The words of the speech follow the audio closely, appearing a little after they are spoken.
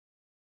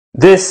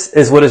This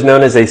is what is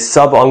known as a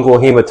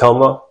subungual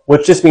hematoma,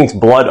 which just means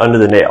blood under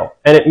the nail,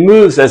 and it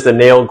moves as the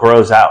nail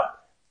grows out.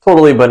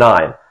 Totally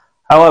benign.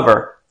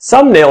 However,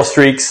 some nail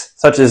streaks,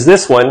 such as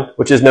this one,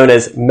 which is known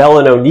as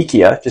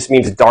melanonychia, just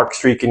means dark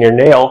streak in your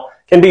nail,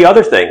 can be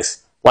other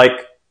things,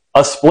 like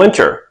a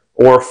splinter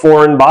or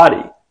foreign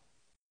body,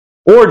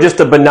 or just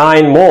a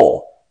benign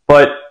mole.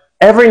 But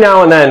every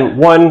now and then,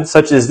 one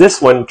such as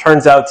this one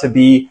turns out to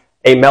be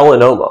a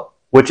melanoma,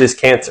 which is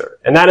cancer,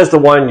 and that is the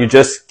one you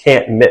just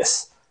can't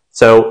miss.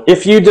 So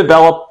if you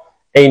develop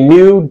a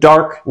new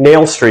dark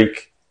nail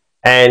streak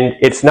and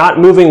it's not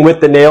moving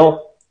with the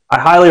nail, I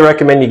highly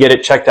recommend you get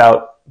it checked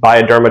out by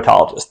a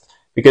dermatologist,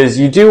 because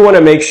you do want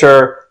to make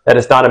sure that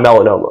it's not a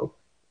melanoma.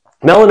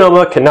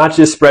 Melanoma can not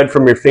just spread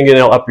from your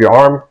fingernail up your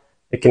arm,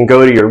 it can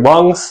go to your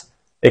lungs,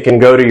 it can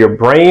go to your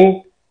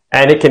brain,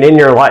 and it can end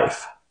your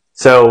life.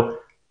 So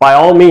by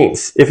all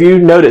means, if you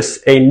notice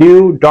a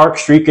new dark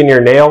streak in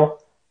your nail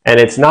and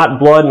it's not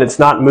blood and it's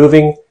not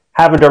moving,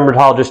 have a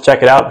dermatologist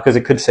check it out, because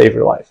it could save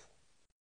your life.